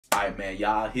Alright, man,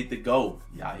 y'all hit the go.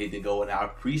 Y'all hit the go, and I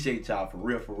appreciate y'all for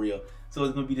real, for real. So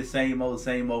it's gonna be the same old,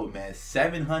 man.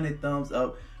 700 thumbs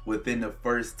up within the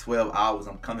first 12 hours.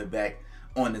 I'm coming back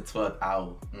on the 12th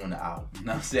hour on the hour. You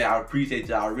know what I'm saying? I appreciate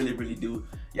y'all. I really, really do.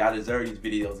 Y'all deserve these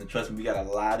videos, and trust me, we got a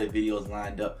lot of videos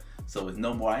lined up. So it's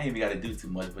no more. I ain't even gotta do too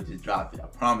much, but just drop it. I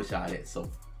promise y'all that.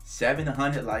 So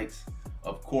 700 likes,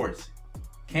 of course.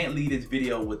 Can't leave this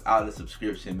video without a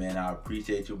subscription, man. I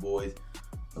appreciate you boys.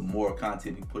 The more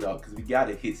content we put out, because we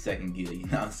gotta hit second gear, you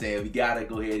know what I'm saying? We gotta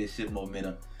go ahead and shift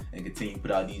momentum and continue to put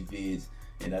out these vids,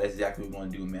 and that's exactly what we're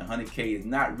gonna do, man. 100K is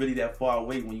not really that far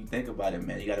away when you think about it,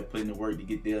 man. You gotta put in the work to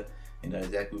get there, and that's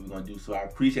exactly what we're gonna do. So I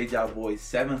appreciate y'all boys.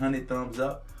 700 thumbs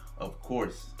up. Of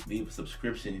course, leave a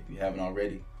subscription if you haven't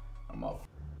already. I'm out.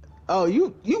 Oh,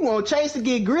 you want Chase to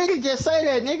get gritty? Just say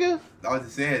that, nigga. I was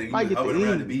just saying, you was hovering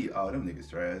around the beat. Oh, them niggas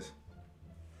trash.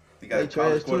 They got a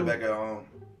college quarterback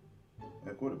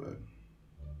at quarterback.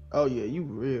 Oh yeah, you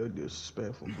real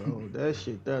disrespectful, bro. That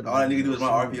shit. That all that nigga do is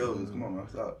my RPOs. Come on, man,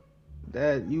 stop.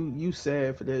 That you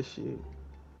sad for that shit.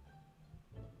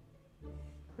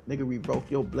 Nigga revoke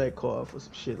your black card for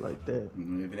some shit like that.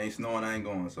 If it ain't snowing, I ain't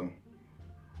going. So.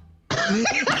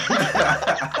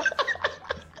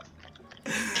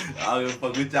 I don't give a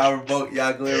fuck with y'all revoke.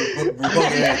 Y'all go ahead and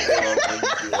revoke everything.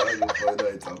 I don't give a fuck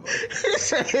what I talking about.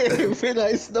 If it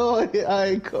ain't snowing, I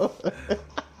ain't going.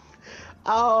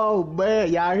 Oh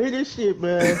man, y'all hear this shit,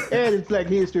 man? And it's Black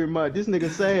History Month. This nigga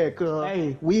sad, cuz.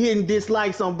 Hey, we hitting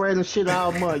dislikes on Bralen shit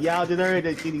all month. Y'all just heard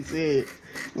that shit he said.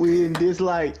 We hitting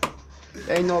dislikes.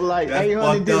 Ain't no like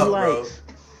 800 dislikes.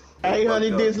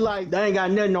 800 dislikes. They ain't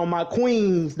got nothing on my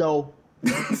queens though.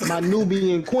 My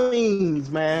Nubian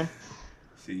queens, man.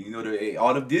 See, you know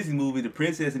all the Disney movies, the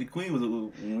princess and the queen was. We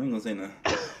ain't gonna say nothing.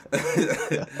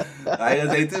 I ain't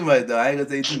gonna say too much though.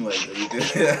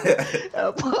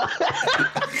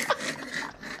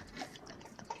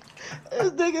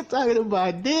 This nigga talking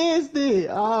about Disney.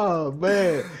 Oh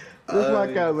man, this my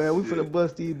guy, man. We finna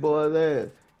bust these boys' ass.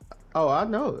 Oh, I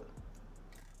know it.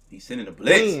 He's sending a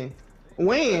blitz.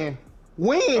 When?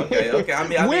 Okay. I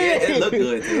mean, it look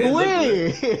good.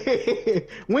 It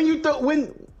When you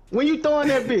throwing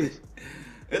that bitch?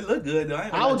 It look good though.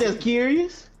 I was just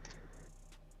curious.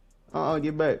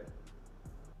 Get back.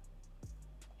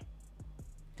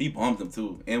 He bumped him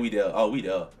too, and we there. Oh, we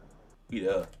there.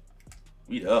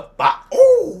 Bop.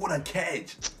 Oh, what a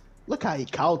catch! Look how he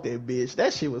caught that bitch.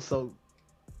 That shit was so.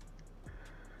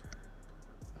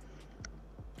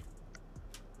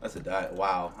 That's a diet.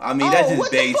 Wow. I mean, that's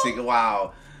just basic.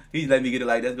 Wow. He let me get it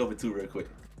like that. Let's go for 2 real quick.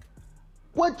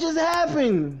 What just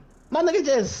happened? My nigga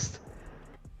just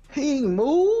he ain't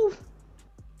move.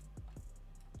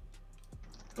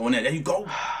 Go in there. There you go.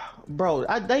 Bro,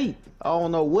 I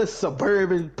don't know what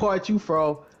suburban part you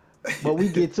from, but we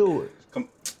get to it. Come,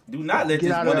 do not let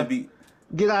this one be.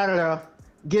 Get out of there.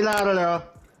 Get out of there.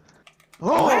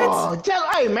 Oh,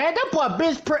 hey man, that boy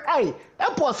hey,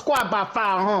 that boy squat by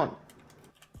 500.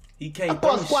 He can't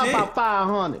throw shit. That boy squat by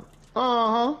 500.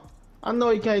 I know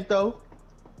he can't throw.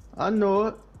 I know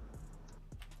it.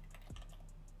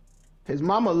 His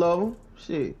mama love him.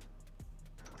 Shit.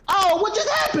 Oh, what just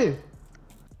happened?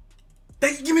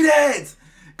 Give me that.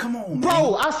 Come on, man.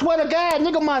 Bro, I swear to God,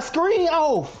 nigga, my screen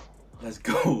off. Let's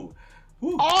go.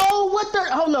 Woo. Oh, what the?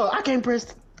 Hold on, I can't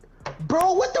press.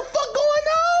 Bro, what the fuck going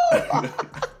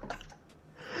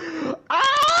on?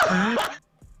 Ah!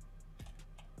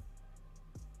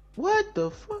 What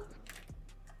the fuck?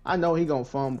 I know he gonna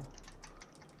fumble.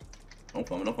 Don't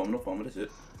fumble. That's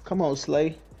it. Come on,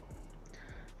 Slay.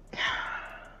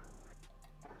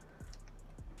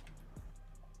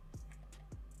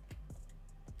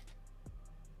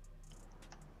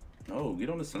 Oh, get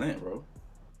on the slant, bro.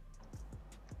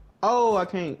 Oh, I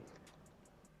can't.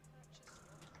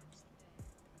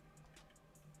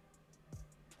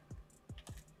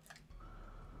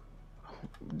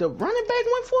 The running back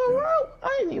went for a route?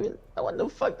 What the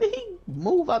fuck did he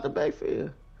move out the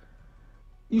backfield?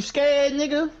 You scared,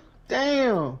 nigga?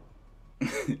 Damn.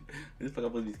 This fuck I'm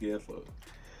supposed to be scared for.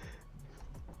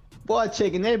 Boy,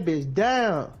 checking that bitch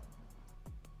down.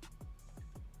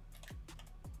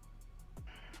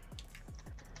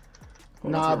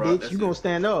 Nah, bitch, you gonna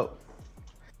stand up.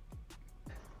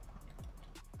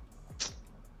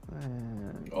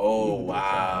 Man, oh,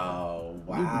 wow.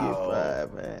 You can get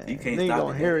 5, man. You can't stop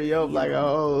gonna hurry up like,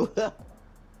 oh.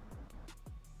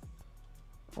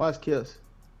 Watch Kelsey.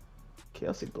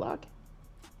 Kelsey blocking.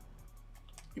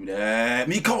 Give me that.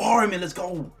 Miko Harmon, let's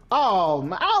go. Oh,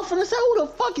 man. I was finna say, who the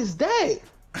fuck is that?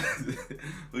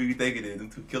 Who you think it is?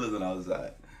 Them 2 killers on the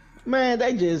outside. Man,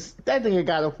 that nigga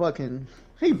got a fucking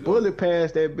He bullet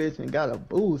passed that bitch and got a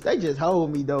boost. They just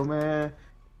hold me though, man.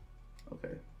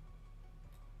 Okay.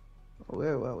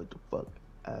 What the fuck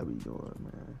I be doing,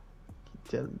 man? Keep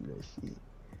telling me that shit.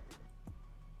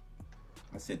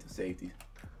 I sent to safety.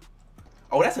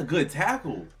 Oh, that's a good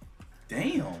tackle.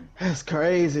 Damn. That's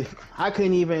crazy. I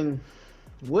couldn't even,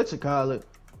 whatchamacallit?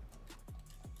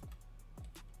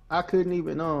 I couldn't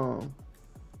even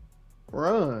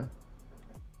run.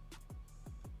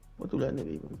 What do that nigga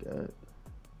even got?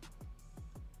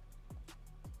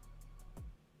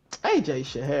 AJ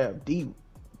should have deep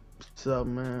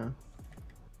something, man.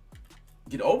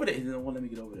 Get over there. He didn't want to let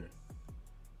me get over there.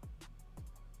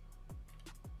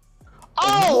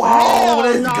 Oh, wow, hell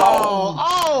let's no. go.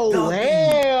 Oh,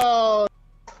 hell.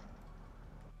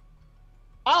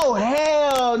 Oh,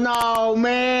 hell no,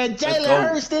 man. Jalen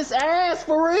Hurts this ass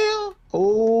for real?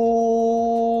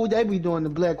 Oh, they be doing the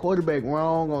black quarterback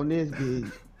wrong on this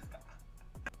bitch.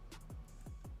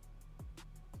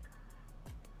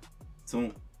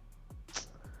 Soon,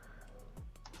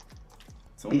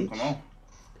 Bitch. come on.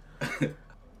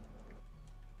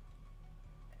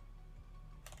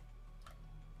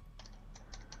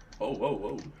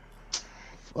 Whoa.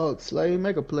 Fuck, Slay,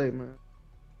 make a play, man.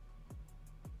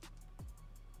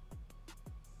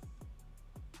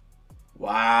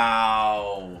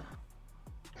 Wow.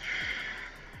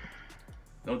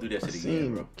 Don't do that shit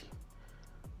again, bro.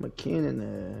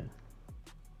 McKinnon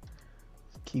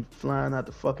keep flying out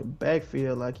the fucking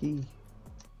backfield like he.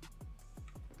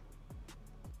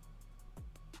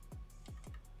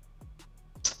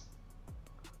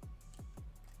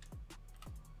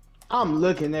 I'm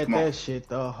looking at that shit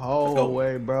the whole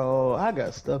way, bro. I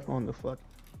got stuck on the fuck.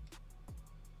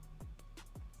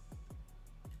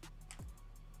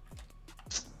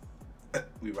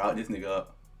 We route this nigga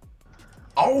up.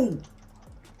 Oh!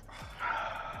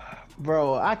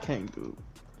 Bro, I can't do.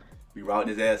 We routing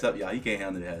his ass up, y'all. He can't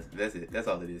handle that. That's it. That's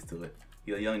all it is to it.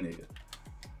 He a young nigga.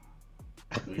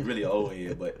 He really old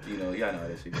head, but you know, y'all know how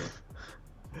that shit goes.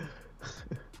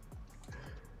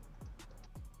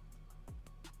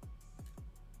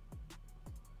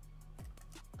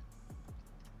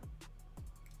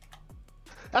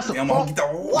 That's a what?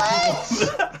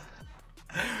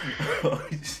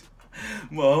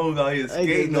 Mahomes out here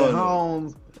skating on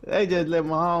him. They just let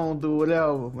Mahomes do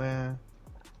whatever, man.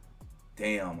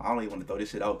 Damn, I don't even want to throw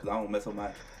this shit out because I don't mess up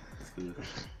my. It's good.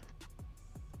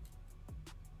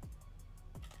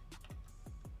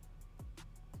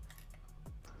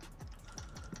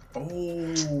 Oh.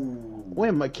 Why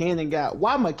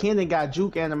McKinnon got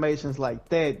juke animations like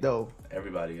that though?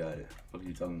 Everybody got it. What are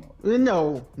you talking about?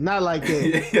 No, not like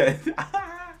that.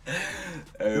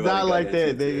 Not like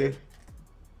that, nigga.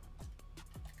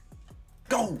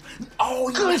 Go! Oh,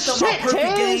 you good messed up my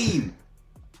perfect game.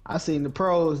 I seen the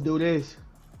pros do this.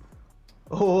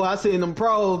 Oh, I seen them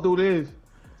pros do this.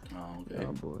 Oh, okay.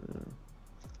 Oh, boy.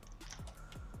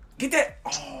 Get that!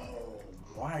 Oh,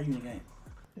 why are you in the game?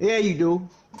 Yeah, you do.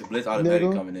 The blitz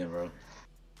automatic coming in, bro.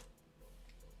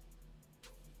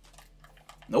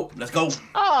 Nope, let's go.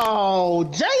 Oh,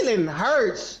 Jalen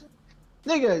Hurts.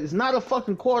 Nigga is not a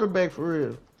fucking quarterback for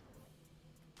real.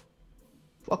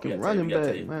 Fucking running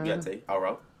back, man. You gotta take. All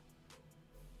right.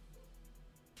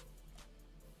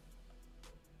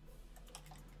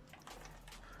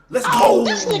 Let's go. Oh,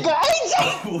 this nigga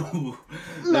AJ.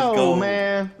 No, go.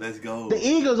 Man. Let's go. The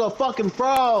Eagles are fucking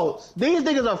frauds. These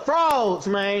niggas are frauds,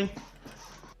 man.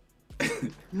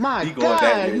 My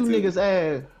God, you niggas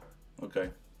ass. Okay.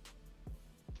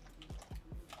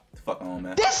 Fuck on,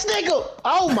 man. This nigga,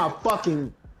 oh my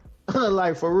fucking,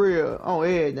 like for real, on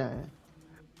everything.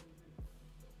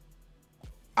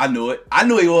 I knew it. I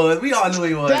knew he was. We all knew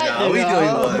he was, y'all. We knew he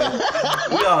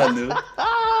was. We all knew.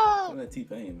 That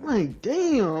T-Pain, man. Like,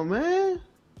 damn, man.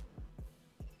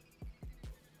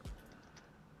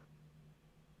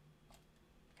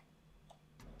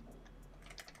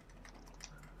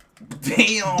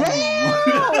 Damn.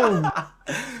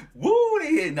 Woo,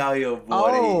 they hitting out here, boy.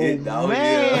 Oh, they hitting out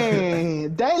man. here.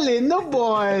 They letting the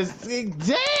boys.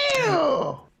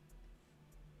 Damn.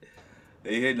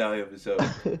 They hitting out here for sure.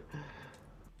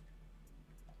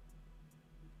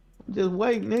 Just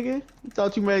wait, nigga. You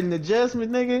thought you made an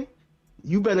adjustment, nigga?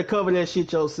 You better cover that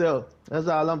shit yourself. That's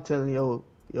all I'm telling your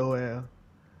ass.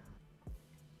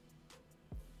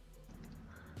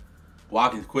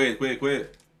 Watkins, quit.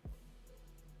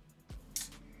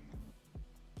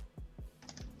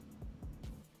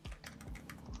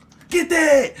 Get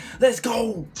that! Let's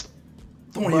go!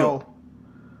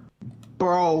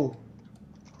 Bro.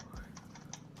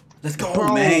 Let's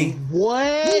go, man.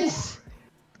 What?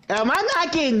 Am I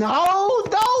not getting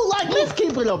hold though? Like, let's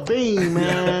keep it a beam,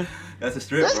 man. That's a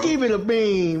strip, Let's bro. keep it a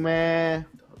bean, man.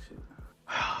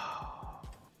 Oh,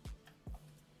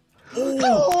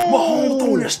 Mahomes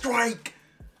throwing a strike.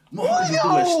 Mahomes just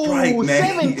threw a strike,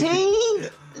 man. 17?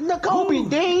 Nakobe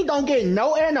Dean don't get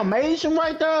no animation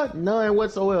right there? None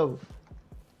whatsoever.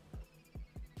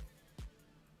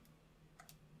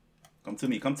 Come to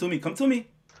me, come to me, come to me.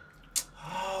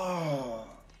 Oh.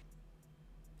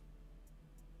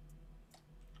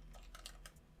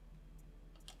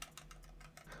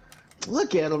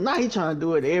 Look at him. Now he trying to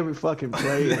do it every fucking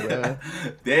play, bro.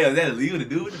 Damn, is that illegal to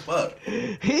do? What the fuck?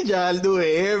 He trying to do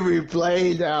it every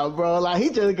play now, bro. Like,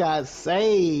 he just got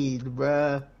saved,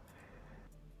 bro.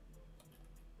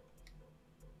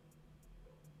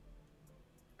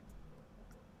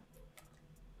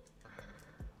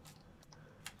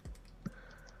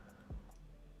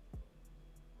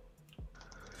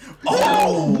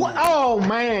 Oh! What? Oh,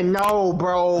 man, no,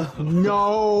 bro.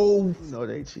 No. No,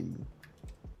 they cheating.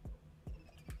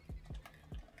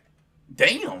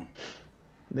 Damn.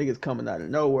 Niggas coming out of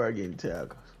nowhere getting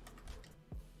tackled.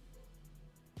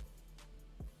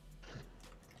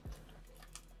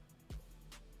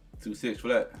 Two six for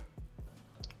that.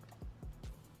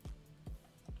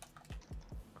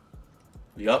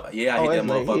 Yup, yeah, I hit that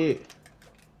motherfucker.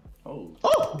 Oh.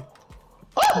 Oh!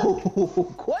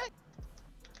 Oh! What?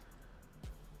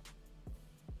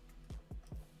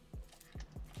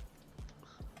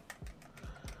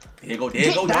 There you go, there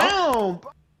you go, down,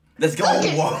 dog. Let's go.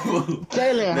 Whoa.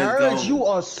 Jalen Hurts, you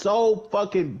are so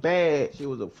fucking bad. She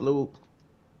was a fluke.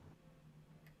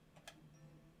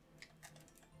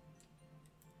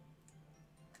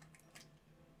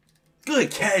 Good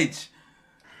catch.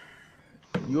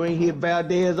 You ain't hit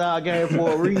Valdez all game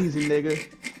for a reason, nigga.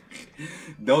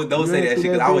 Don't say that shit,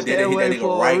 because I would hit that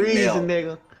nigga right now.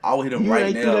 Nigga. I would hit him right now.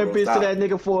 You ain't threw that bitch to that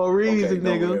nigga for a reason,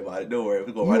 okay, nigga. Don't worry about it. Don't worry.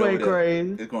 It's going right over there.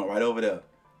 Crazy. It's going right over there.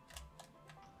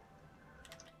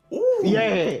 Ooh.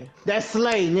 Yeah, that's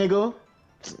Slay, nigga.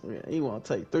 Yeah, he want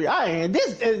to take 3.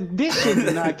 This shit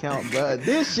does not count, bro.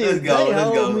 This shit, they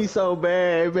hold me so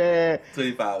bad, man.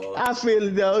 25. I feel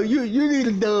it though. You need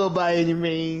a dub by any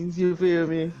means. You feel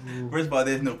me? First of all,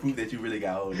 there's no proof that you really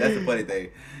got hold. That's the funny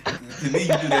thing. To me, you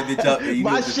do that bitch up and you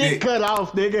my shit cut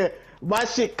off, nigga. My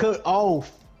shit cut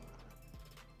off.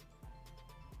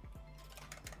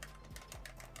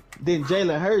 Then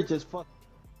Jalen Hurts just fuck.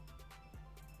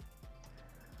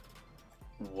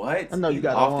 What? I know you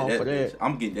got off on for that.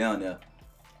 I'm getting down there.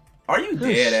 Are you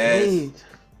dead ass?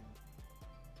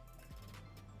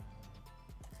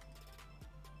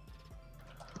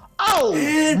 Oh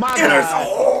my god!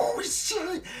 Oh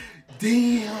shit!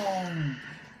 Damn.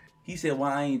 He said,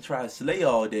 "Why I ain't try to slay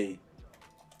all day?"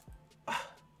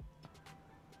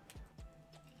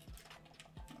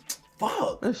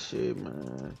 Fuck. That shit,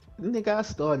 man. Nigga, I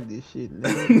started this shit,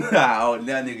 nigga. Nah,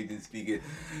 now nigga just speaking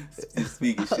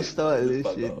shit. I started this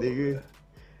shit, nigga. Man.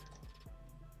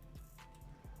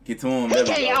 Get to him. He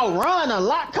can't outrun a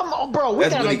lot. Come on, bro. We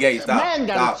gotta, man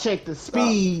gotta check the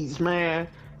speeds, man.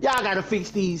 Y'all gotta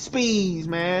fix these speeds,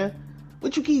 man.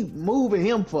 What you keep moving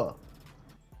him for?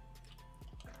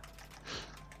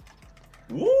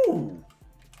 Woo!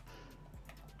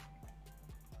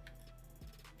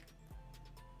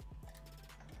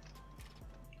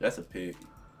 That's a pig.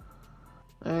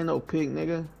 Ain't no pig,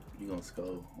 nigga. You gonna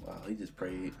score. Wow, he just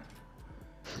prayed.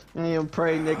 I ain't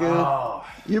pray, nigga. Oh.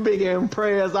 You been getting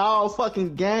prayers all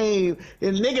fucking game.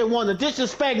 And nigga wanna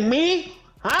disrespect me?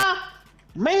 Huh?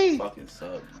 Me? Fucking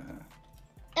suck, man.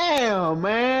 Damn,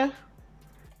 man.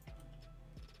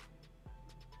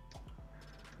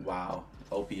 Wow.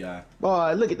 OPI.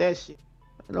 Boy, look at that shit.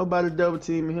 Ain't nobody double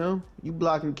teaming him. You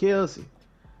blocking Kelsey.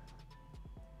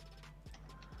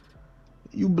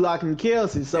 You blocking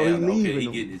Kelsey, so he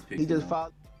leaving him. He just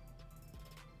followed.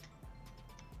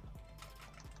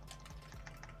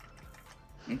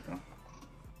 Okay.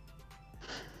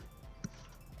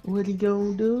 What he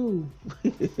gonna do?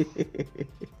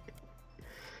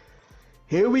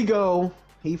 Here we go.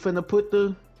 He finna put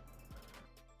the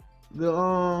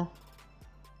oh,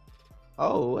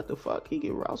 what the fuck? He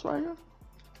get Rouse right here?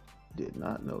 Did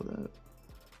not know that.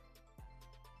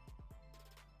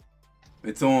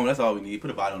 It's on. That's all we need.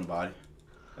 Put a body on the body.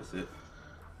 That's it.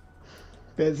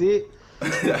 That's it?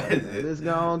 That's it. Let's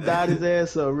go on dot his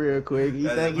ass up real quick. He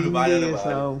think he did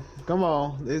something. Come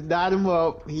on. Let's dot him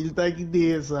up. He think he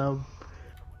did something.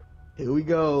 Here we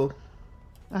go.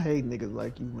 I hate niggas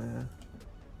like you, man.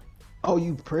 Oh,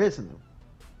 you pressing him.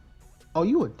 Oh,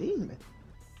 you a demon.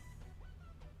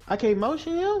 I can't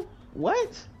motion him?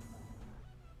 What?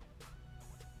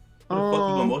 What the fuck you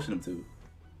gonna motion him to?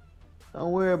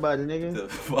 Don't worry about it, nigga. The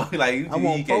fuck? Like, I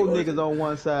want 4 niggas on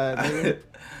one side, nigga.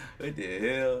 What the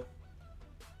hell?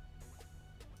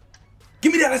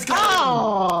 Give me that. Let's go.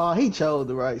 Oh, he chose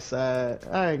the right side.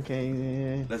 I ain't came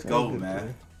in. Let's go,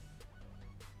 man.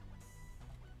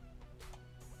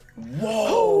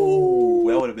 Whoa.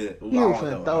 That would have been. You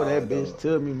finna throw that bitch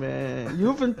to me, man.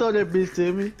 You finna throw that bitch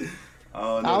to me.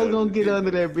 I was gonna get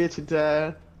under that bitch in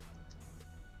time.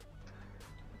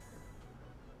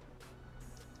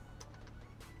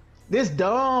 This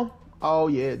dumb. Oh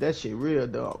yeah, that shit real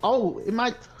dumb. Oh, it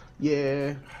might.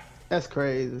 Yeah, that's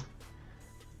crazy.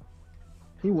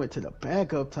 He went to the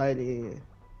backup tight end.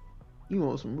 You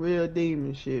want some real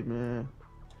demon shit, man.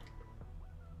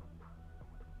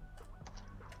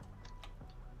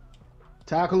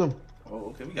 Tackle him. Oh,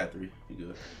 okay, we got 3. You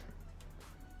good.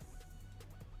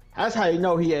 That's how you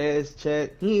know he ass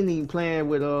check. He ain't even playing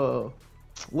with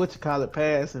what you call it,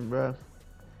 passing, bro.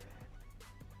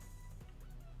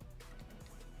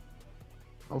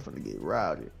 I'm finna get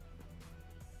routed.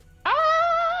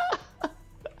 Ah!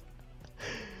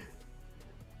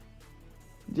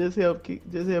 Just help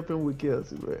him with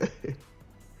Kelsey, bro.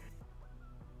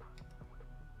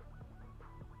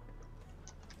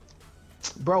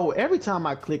 Bro, every time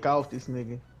I click off this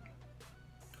nigga.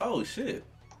 Oh shit.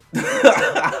 I'm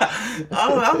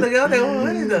thinking,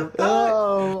 what is the fuck?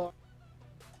 Oh.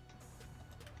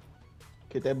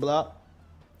 Get that block.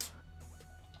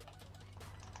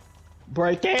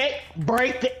 Break it.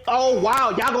 Break it. Oh, wow.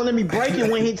 Y'all gonna let me break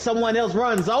it when someone else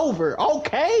runs over.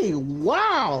 Okay.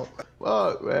 Wow.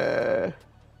 Fuck, man.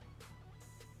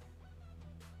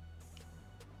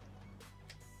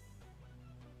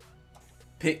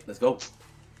 Pick. Let's go.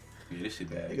 Yeah, this shit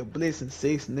bad. Nigga blitzing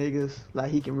 6 niggas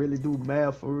like he can really do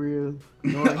math for real.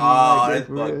 No, oh, that's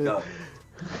fucked up.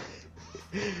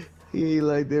 He ain't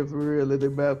like that for real in the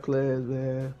math class,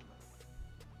 man.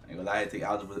 I ain't gonna lie, I had to take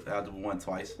algebra 1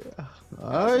 twice.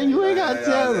 Alright, you ain't gotta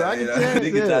tell me. I can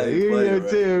tell you. You ain't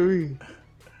gotta tell me.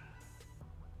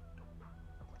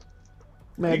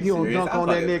 Man, if you don't dunk on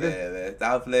that nigga. Playing, man.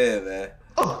 Stop playing, man.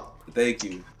 Oh. Thank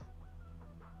you.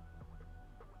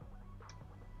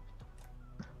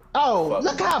 Oh, fuck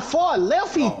look me. how far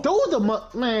left he threw the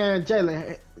man,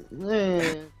 Jalen.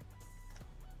 Man.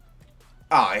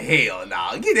 Oh hell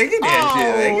no! Get that shit,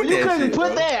 man. Get you that couldn't shit, put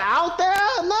bro. that out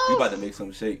there, no. We about to make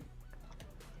some shake.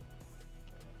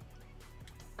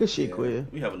 Good shit, Quill.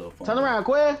 We have a little fun. Turn around,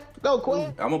 Quill. Go,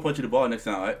 Quill. I'm gonna punch you the ball next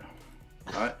time, alright?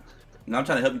 Alright. Now I'm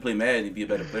trying to help you play Madden and be a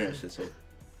better player and shit. So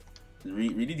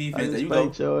read the defense. There you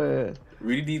go. Your ass.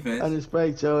 Read the defense. I just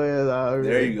spanked your ass already.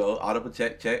 There you go. Auto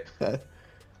check.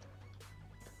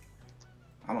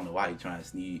 I don't know why you trying to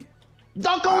sneak.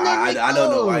 Dunk on that nigga. I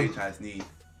don't know why you trying to sneak.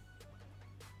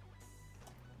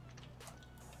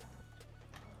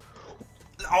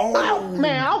 Oh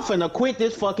man, I'm finna quit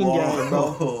this fucking game,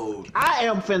 bro. I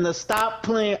am finna stop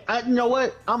playing. You know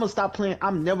what? I'm gonna stop playing.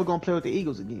 I'm never gonna play with the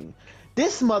Eagles again.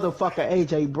 This motherfucker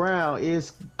AJ Brown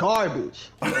is garbage.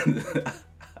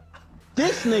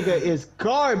 This nigga is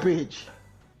garbage.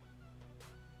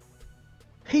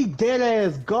 He dead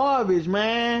ass garbage,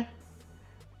 man.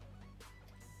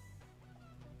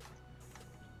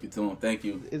 Get to him. Thank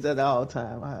you. It's at all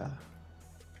time high.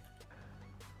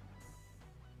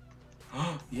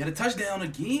 He had a touchdown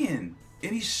again.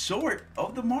 And he's short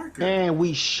of the marker. And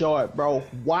we short, bro.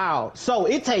 Wow. So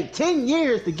it take 10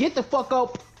 years to get the fuck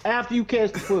up after you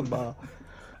catch the football.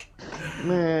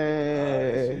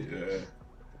 Man.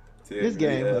 Shit, this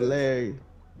game hilarious.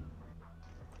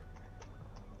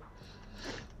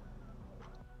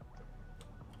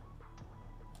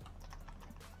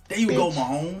 There you go,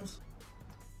 Mahomes.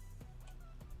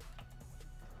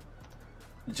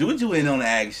 Juju in on the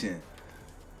action.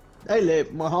 They let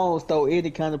Mahomes throw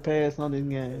any kind of pass on this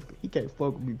game. He can't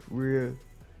fuck with me for real.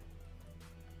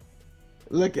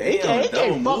 Look, he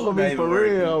can't fuck with me for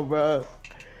real, bro.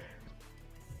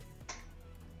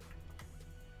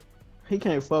 He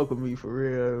can't fuck with me for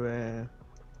real, man.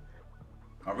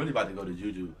 I'm really about to go to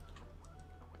Juju.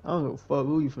 I don't give a fuck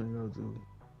who you finna go to.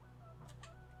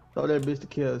 Throw that bitch to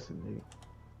Kelsey, nigga.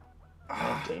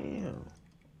 Oh, damn.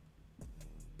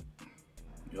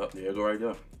 Yup, there you go right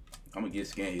there. I'm gonna get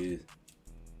scan his.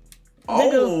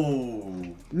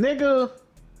 Oh! Nigga.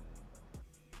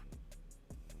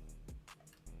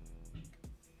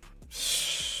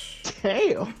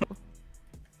 Damn.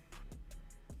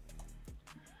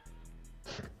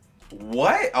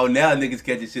 What? Oh, now niggas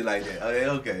catching shit like that.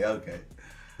 Okay.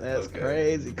 That's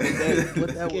crazy. Cause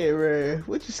what that scared,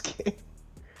 what you scared?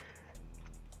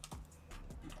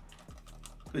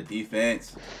 Good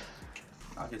defense.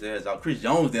 Knock his ass out. Chris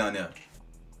Jones down there.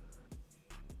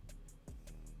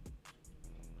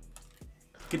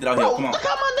 Get it out here. Come on. Look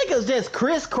how my niggas just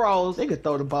crisscross. They can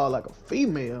throw the ball like a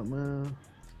female, man.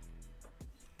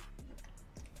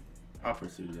 I'll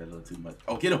pursue that a little too much.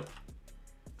 Oh, get him.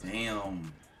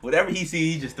 Damn. Whatever he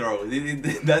sees, he just throws.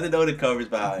 It doesn't know the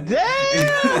coverage behind it.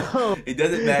 Damn! It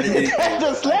doesn't matter.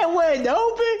 The slant went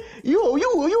open?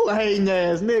 You a hating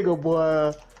ass nigga,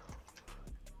 boy.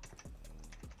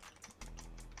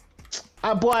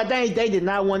 Boy, they did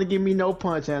not want to give me no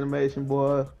punch animation,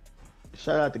 boy.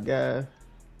 Shout out to guy.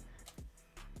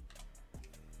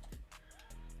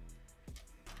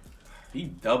 He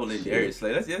doubling Darius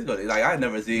Slay. Let's go. Like I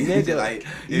never seen nigga, like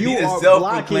if he's a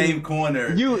self-proclaimed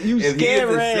corner. You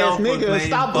scared ass nigga.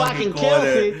 Stop blocking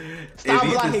Kelsey. Stop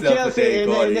blocking Kelsey,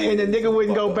 and the nigga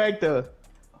wouldn't go back there.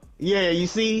 Yeah, you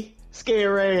see,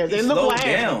 scared ass. And look what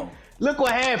happened. Look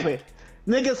what happened.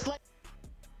 Nigga Slay.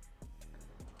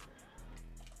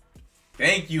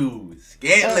 Thank you,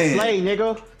 Scantlin. Slay,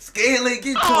 nigga. Scantlin,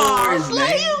 get yours, Slay,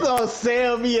 man. you gonna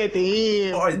sell me at the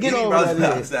end. Or get over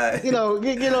that outside. Get over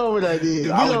that bitch. Dude,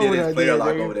 Get I would over do that this player bitch, lock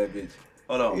nigga. over that bitch.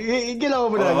 Hold on. Get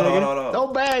over that, nigga. Hold on.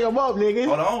 Don't bag him up, nigga.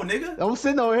 Hold on, nigga. Don't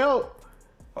send no help.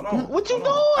 Hold on. What you doing?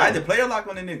 I had the player lock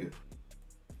on the nigga.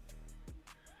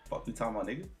 Fuck you talking about,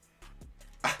 nigga?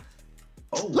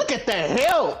 Oh. Look at the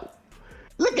help.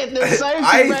 Look at the safety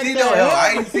I ain't back see there. no help.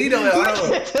 I ain't see no help.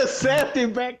 Look at the safety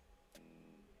back.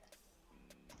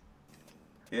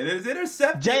 It is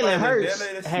intercepted. Jalen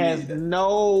Hurts has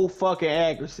no fucking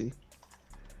accuracy.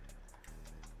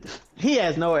 He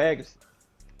has no accuracy.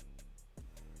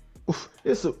 Oof,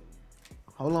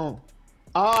 hold on.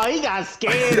 Oh, he got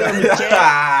scared of me,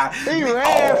 Chad. He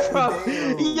ran from.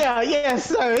 Yes,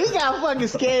 sir. He got fucking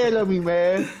scared of me,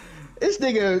 man. This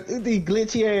nigga, these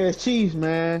glitchy ass Chiefs,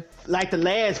 man. Like the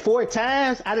last 4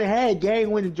 times, I done had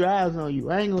game-winning drives on you.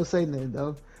 I ain't gonna say nothing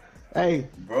though. Hey,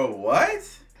 bro,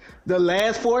 what? The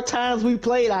last 4 times we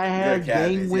played, I had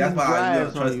game-winning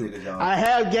drives on you. I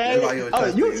have game. Oh,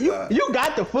 you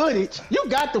got the footage. You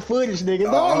got the footage, nigga.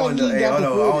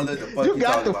 You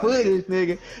got the footage,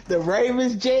 nigga. The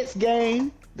Ravens-Jets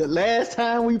game. The last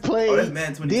time we played,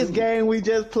 this game we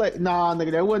just played. Nah,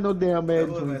 nigga, that wasn't no damn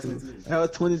Madden 22. That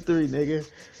was 23, nigga.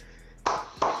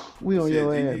 We on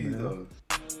your ass, man.